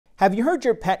Have you heard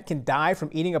your pet can die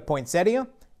from eating a poinsettia?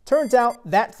 Turns out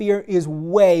that fear is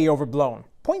way overblown.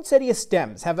 Poinsettia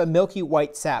stems have a milky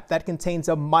white sap that contains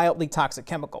a mildly toxic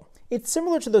chemical. It's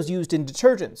similar to those used in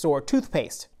detergents or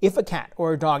toothpaste. If a cat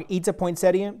or a dog eats a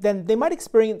poinsettia, then they might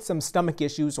experience some stomach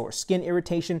issues or skin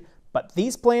irritation, but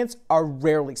these plants are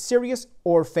rarely serious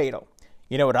or fatal.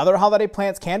 You know what other holiday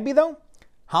plants can be though?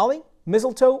 Holly,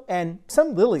 mistletoe, and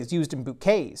some lilies used in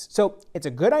bouquets. So it's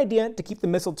a good idea to keep the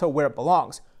mistletoe where it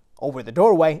belongs, over the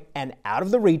doorway and out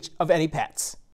of the reach of any pets.